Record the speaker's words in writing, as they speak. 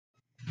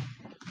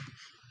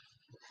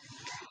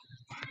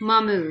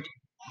Mahmoud,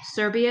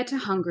 Serbia to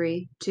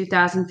Hungary,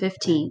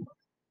 2015.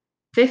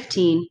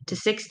 15 to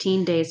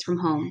 16 days from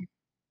home.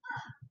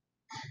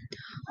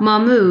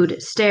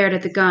 Mahmoud stared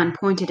at the gun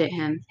pointed at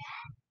him.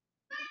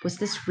 Was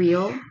this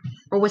real,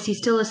 or was he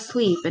still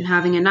asleep and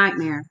having a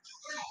nightmare?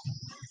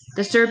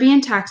 The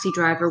Serbian taxi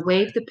driver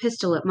waved the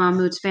pistol at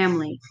Mahmoud's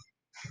family.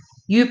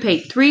 You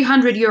paid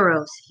 300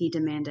 euros, he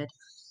demanded.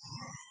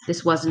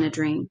 This wasn't a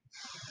dream.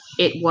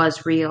 It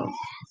was real.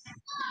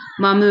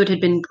 Mahmoud had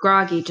been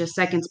groggy just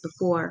seconds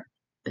before,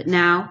 but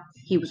now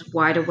he was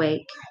wide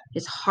awake,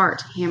 his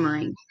heart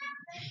hammering.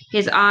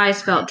 His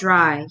eyes felt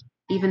dry,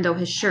 even though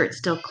his shirt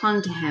still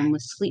clung to him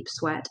with sleep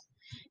sweat,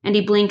 and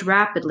he blinked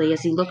rapidly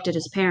as he looked at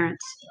his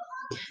parents.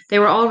 They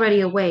were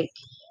already awake,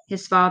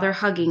 his father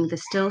hugging the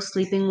still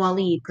sleeping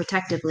Walid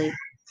protectively.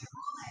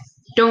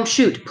 Don't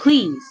shoot,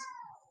 please,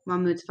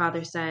 Mahmoud's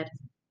father said.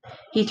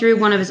 He threw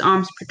one of his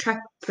arms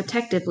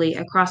protectively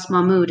across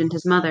Mahmoud and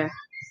his mother.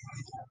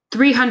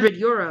 300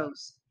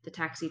 euros, the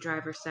taxi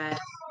driver said.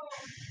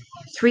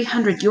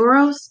 300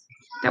 euros?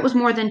 That was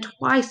more than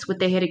twice what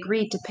they had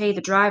agreed to pay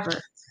the driver.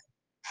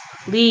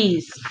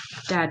 Please,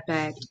 Dad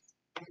begged.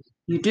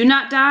 You do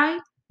not die,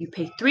 you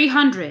pay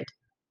 300,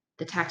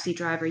 the taxi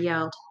driver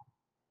yelled.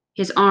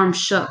 His arm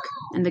shook,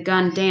 and the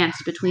gun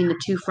danced between the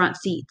two front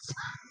seats.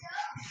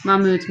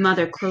 Mahmoud's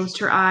mother closed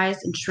her eyes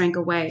and shrank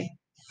away.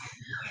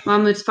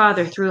 Mahmoud's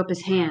father threw up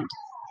his hand.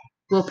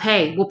 We'll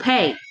pay, we'll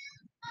pay.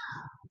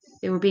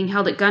 They were being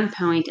held at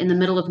gunpoint in the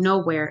middle of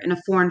nowhere in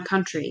a foreign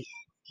country.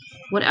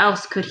 What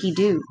else could he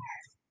do?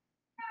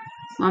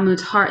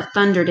 Mahmoud's heart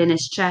thundered in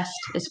his chest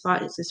as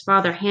his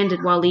father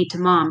handed Walid to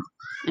Mom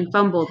and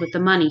fumbled with the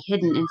money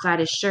hidden inside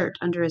his shirt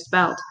under his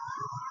belt.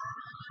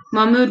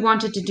 Mahmoud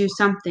wanted to do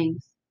something,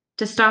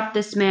 to stop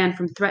this man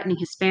from threatening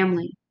his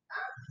family.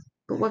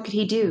 But what could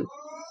he do?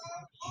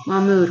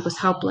 Mahmoud was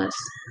helpless,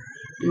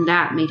 and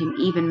that made him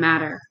even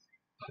madder.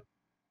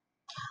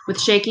 With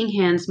shaking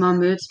hands,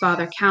 Mahmoud's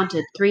father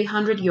counted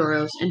 300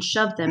 euros and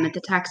shoved them at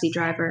the taxi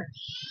driver.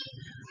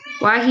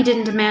 Why he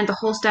didn't demand the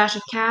whole stash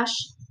of cash,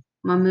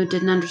 Mahmoud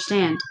didn't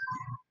understand.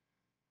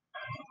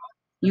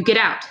 You get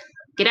out,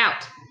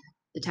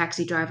 the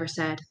taxi driver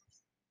said.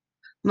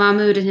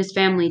 Mahmoud and his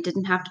family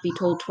didn't have to be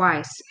told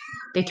twice.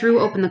 They threw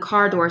open the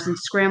car doors and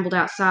scrambled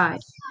outside,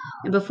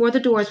 and before the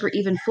doors were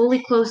even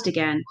fully closed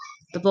again,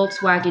 the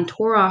Volkswagen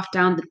tore off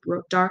down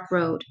the dark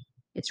road,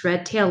 its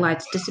red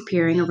taillights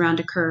disappearing around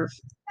a curve.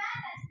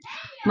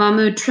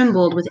 Mahmoud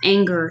trembled with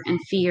anger and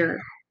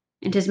fear,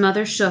 and his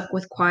mother shook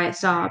with quiet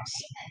sobs.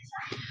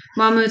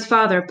 Mahmoud's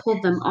father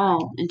pulled them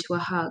all into a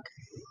hug.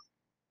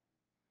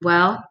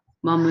 Well,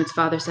 Mahmoud's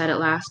father said at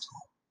last,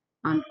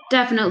 I'm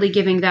definitely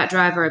giving that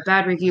driver a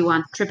bad review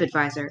on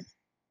TripAdvisor.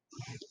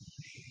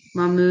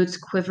 Mahmoud's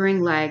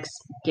quivering legs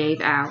gave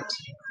out,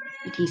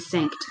 and he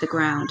sank to the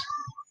ground.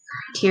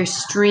 Tears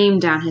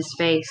streamed down his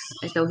face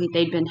as though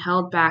they'd been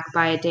held back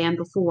by a dam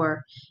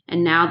before,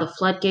 and now the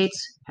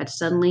floodgates had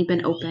suddenly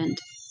been opened.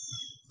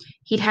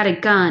 He'd had a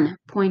gun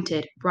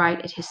pointed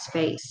right at his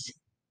face.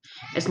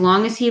 As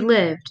long as he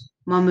lived,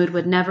 Mahmoud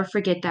would never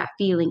forget that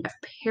feeling of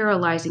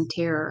paralyzing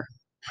terror,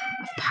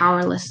 of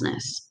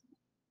powerlessness.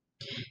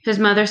 His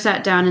mother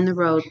sat down in the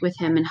road with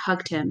him and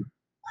hugged him.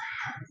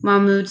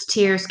 Mahmoud's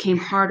tears came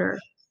harder,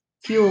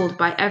 fueled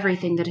by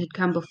everything that had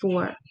come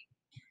before.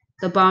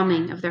 The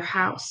bombing of their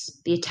house,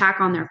 the attack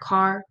on their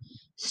car,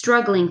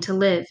 struggling to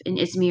live in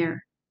Izmir,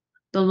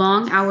 the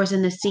long hours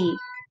in the sea,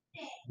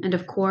 and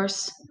of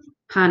course,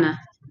 Hannah.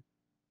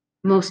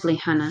 Mostly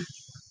Hannah.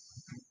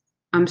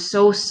 I'm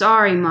so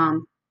sorry,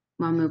 Mom,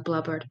 Mahmoud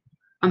blubbered.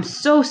 I'm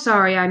so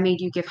sorry I made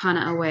you give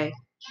Hannah away.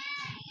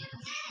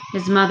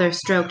 His mother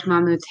stroked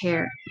Mahmoud's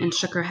hair and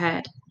shook her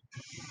head.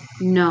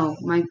 No,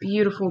 my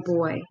beautiful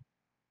boy.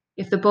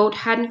 If the boat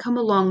hadn't come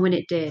along when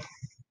it did,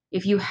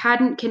 if you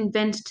hadn't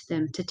convinced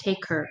them to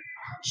take her,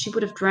 she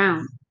would have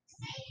drowned.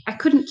 I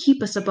couldn't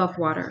keep us above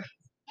water.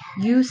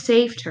 You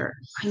saved her.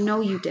 I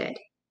know you did.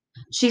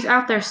 She's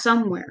out there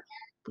somewhere.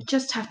 We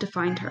just have to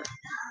find her.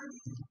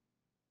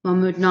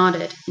 Mahmoud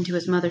nodded into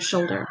his mother's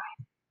shoulder.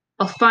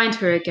 I'll find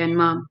her again,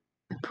 Mom.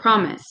 I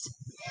promise.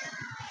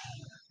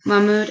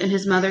 Mahmoud and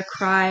his mother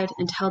cried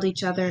and held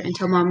each other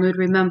until Mahmoud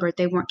remembered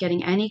they weren't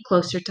getting any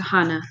closer to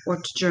Hannah or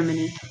to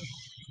Germany.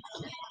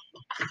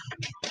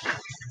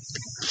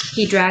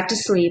 He dragged a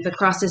sleeve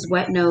across his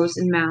wet nose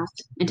and mouth,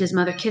 and his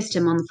mother kissed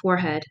him on the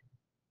forehead.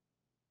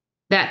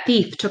 That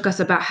thief took us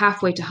about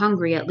halfway to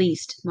Hungary at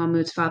least,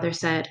 Mahmoud's father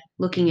said,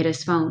 looking at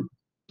his phone.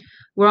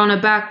 We're on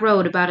a back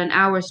road about an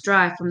hour's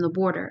drive from the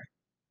border.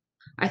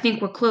 I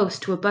think we're close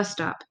to a bus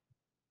stop.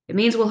 It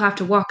means we'll have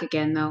to walk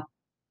again, though.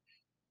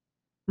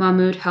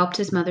 Mahmoud helped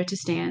his mother to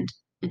stand,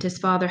 and his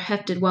father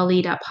hefted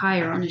Walid up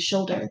higher on his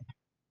shoulder.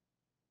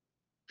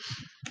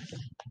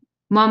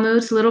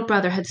 Mahmoud's little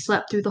brother had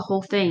slept through the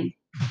whole thing.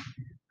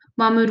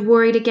 Mahmoud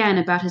worried again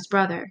about his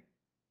brother.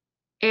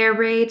 Air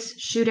raids,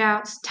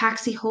 shootouts,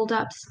 taxi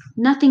holdups,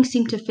 nothing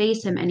seemed to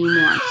faze him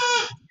anymore.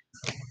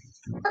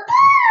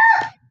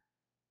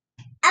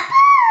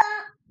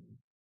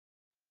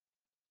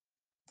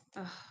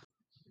 Ugh.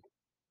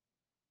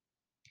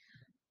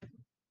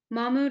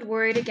 Mahmoud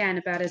worried again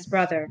about his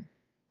brother.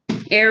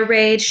 Air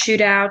raids,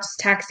 shootouts,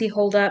 taxi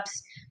holdups,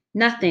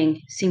 nothing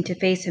seemed to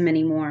faze him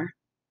anymore.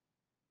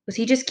 Was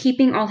he just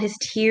keeping all his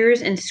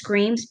tears and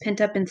screams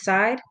pent up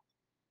inside?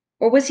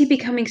 Or was he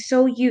becoming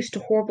so used to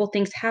horrible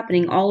things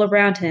happening all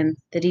around him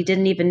that he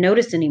didn't even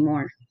notice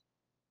anymore?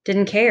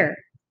 Didn't care?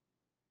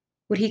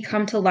 Would he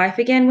come to life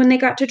again when they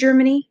got to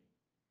Germany?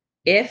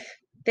 If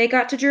they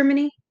got to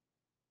Germany?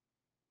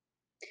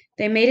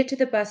 They made it to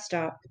the bus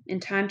stop in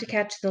time to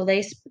catch the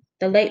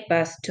late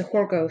bus to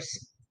Horgos,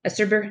 a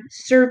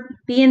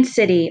Serbian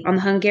city on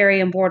the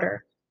Hungarian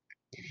border.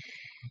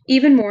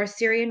 Even more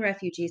Syrian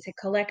refugees had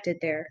collected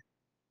there,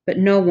 but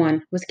no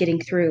one was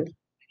getting through,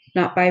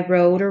 not by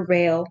road or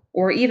rail,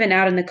 or even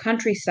out in the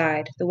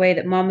countryside the way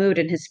that Mahmoud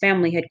and his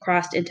family had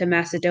crossed into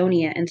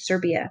Macedonia and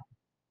Serbia.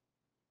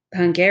 The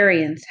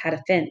Hungarians had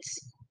a fence.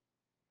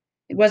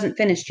 It wasn't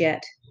finished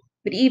yet,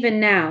 but even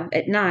now,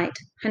 at night,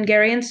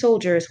 Hungarian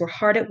soldiers were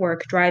hard at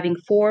work driving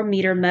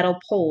 4-meter metal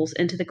poles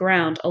into the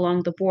ground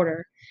along the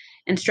border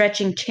and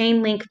stretching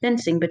chain-link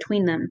fencing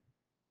between them.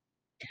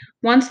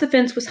 Once the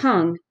fence was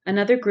hung,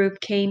 another group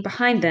came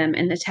behind them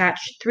and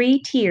attached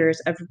 3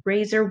 tiers of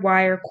razor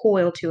wire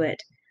coil to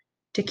it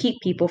to keep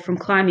people from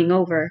climbing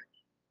over.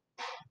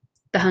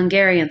 The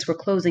Hungarians were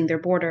closing their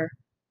border.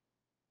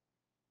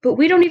 "But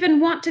we don't even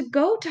want to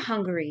go to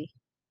Hungary,"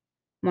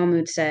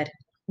 Mahmoud said.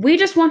 "We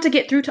just want to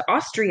get through to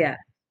Austria."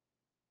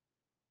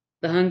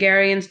 "The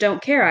Hungarians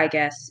don't care, I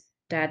guess,"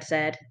 Dad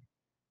said.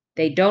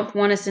 "They don't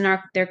want us in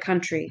their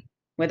country,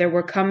 whether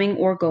we're coming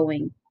or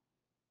going."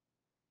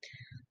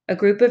 A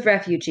group of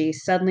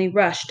refugees suddenly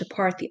rushed to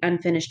part the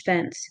unfinished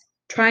fence,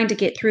 trying to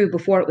get through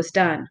before it was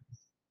done.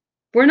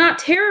 "We're not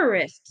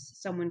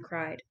terrorists," someone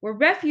cried. "We're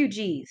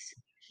refugees.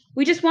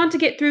 We just want to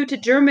get through to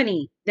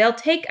Germany. They'll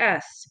take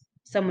us,"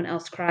 someone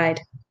else cried.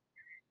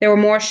 There were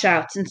more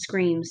shouts and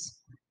screams,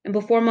 and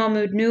before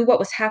Mahmoud knew what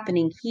was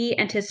happening, he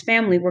and his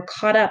family were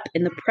caught up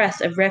in the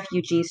press of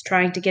refugees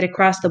trying to get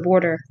across the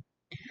border.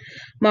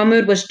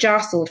 Mahmoud was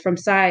jostled from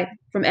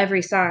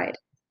every side.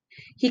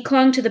 He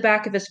clung to the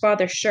back of his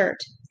father's shirt,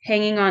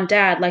 hanging on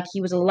Dad like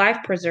he was a life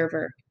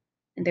preserver,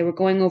 and they were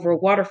going over a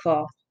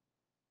waterfall.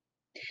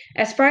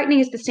 As frightening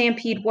as the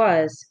stampede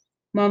was,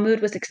 Mahmoud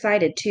was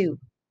excited too.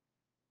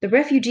 The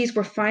refugees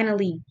were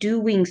finally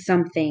doing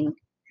something.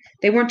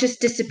 They weren't just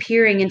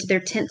disappearing into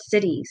their tent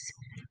cities.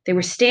 They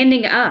were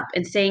standing up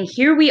and saying,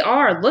 "Here we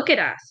are, look at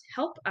us,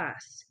 help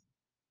us."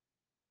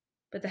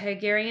 But the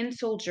Hungarian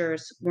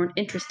soldiers weren't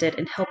interested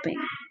in helping.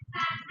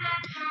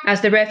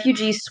 As the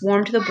refugees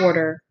swarmed to the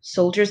border,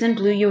 soldiers in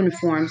blue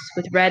uniforms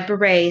with red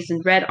berets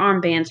and red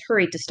armbands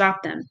hurried to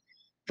stop them,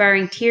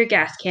 firing tear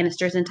gas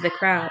canisters into the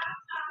crowd.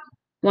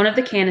 One of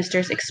the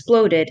canisters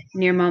exploded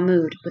near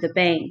Mahmoud with a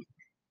bang,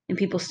 and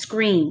people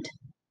screamed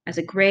as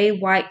a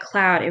gray-white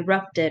cloud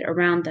erupted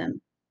around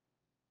them.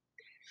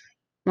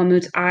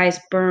 Mahmoud's eyes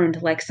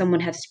burned like someone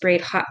had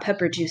sprayed hot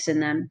pepper juice in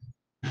them,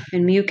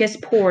 and mucus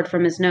poured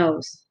from his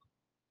nose.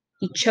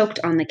 He choked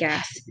on the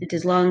gas, and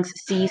his lungs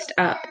seized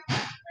up.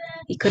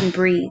 He couldn't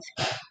breathe.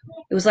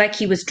 It was like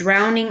he was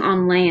drowning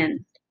on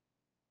land.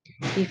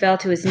 He fell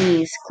to his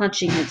knees,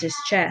 clenching his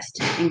chest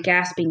and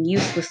gasping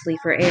uselessly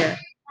for air.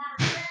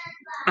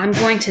 "I'm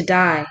going to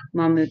die,"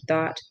 Mahmoud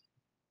thought.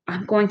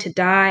 "I'm going to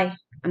die.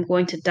 I'm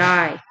going to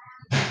die.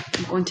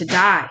 I'm going to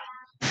die."